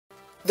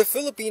The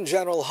Philippine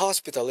General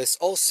Hospital is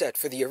all set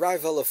for the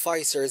arrival of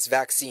Pfizer's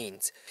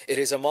vaccines. It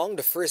is among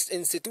the first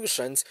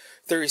institutions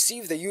to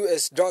receive the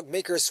U.S. drug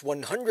maker's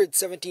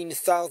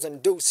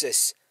 117,000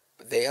 doses.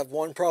 But they have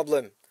one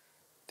problem: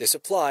 the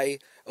supply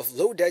of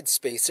low dead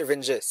space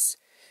syringes.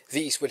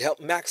 These would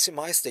help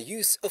maximize the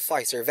use of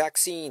Pfizer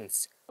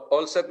vaccines.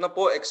 All set na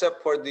po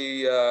except for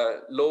the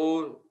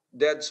low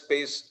dead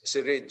space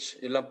syringe.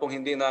 Yun lang pong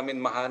hindi namin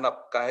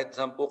mahanap. Kahit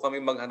saan po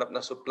kami maghanap na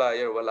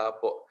supplier, wala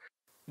po.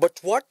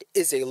 But what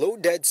is a low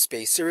dead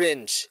space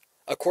syringe?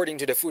 According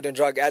to the Food and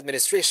Drug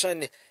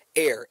Administration,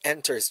 air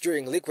enters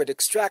during liquid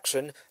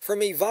extraction from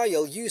a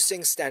vial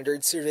using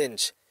standard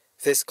syringe.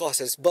 This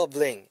causes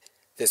bubbling.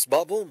 This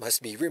bubble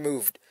must be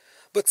removed.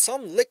 But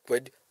some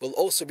liquid will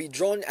also be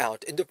drawn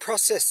out in the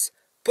process,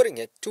 putting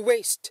it to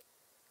waste.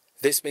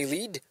 This may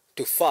lead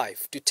to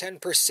 5 to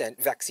 10%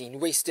 vaccine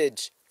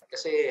wastage.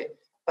 Kasi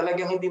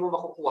talagang hindi mo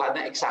makukuha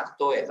na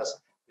eksakto eh. Tapos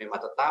may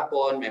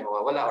matatapon, may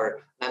mawawala,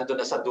 or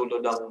nandun na sa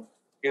dulo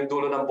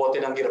ng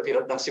bote ng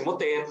hirap-hirap ng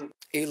simutin.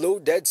 A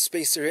low dead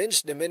space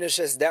syringe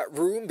diminishes that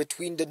room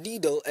between the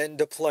needle and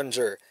the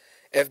plunger.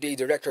 FDA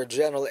Director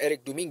General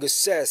Eric Domingos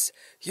says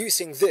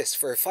using this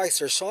for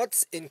Pfizer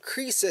shots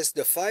increases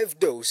the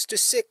 5-dose to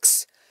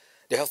 6.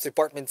 The health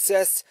department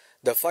says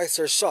the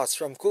Pfizer shots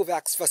from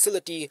COVAX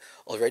facility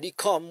already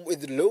come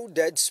with low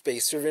dead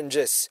space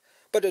syringes.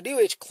 But the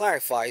DOH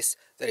clarifies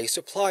that a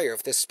supplier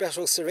of the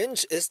special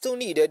syringe is still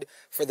needed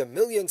for the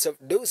millions of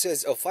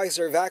doses of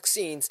Pfizer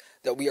vaccines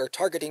that we are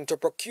targeting to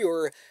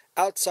procure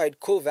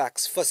outside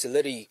COVAX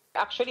facility.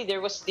 Actually,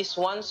 there was this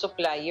one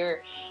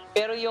supplier,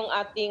 pero yung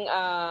ating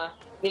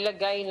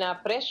nilagay na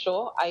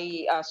presyo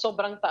ay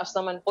sobrang taas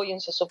naman po yun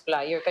sa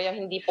supplier, kaya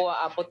hindi po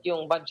aabot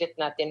yung budget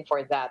natin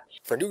for that.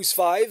 For News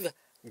 5,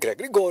 Greg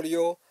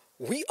Gregorio,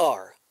 we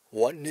are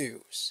One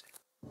News.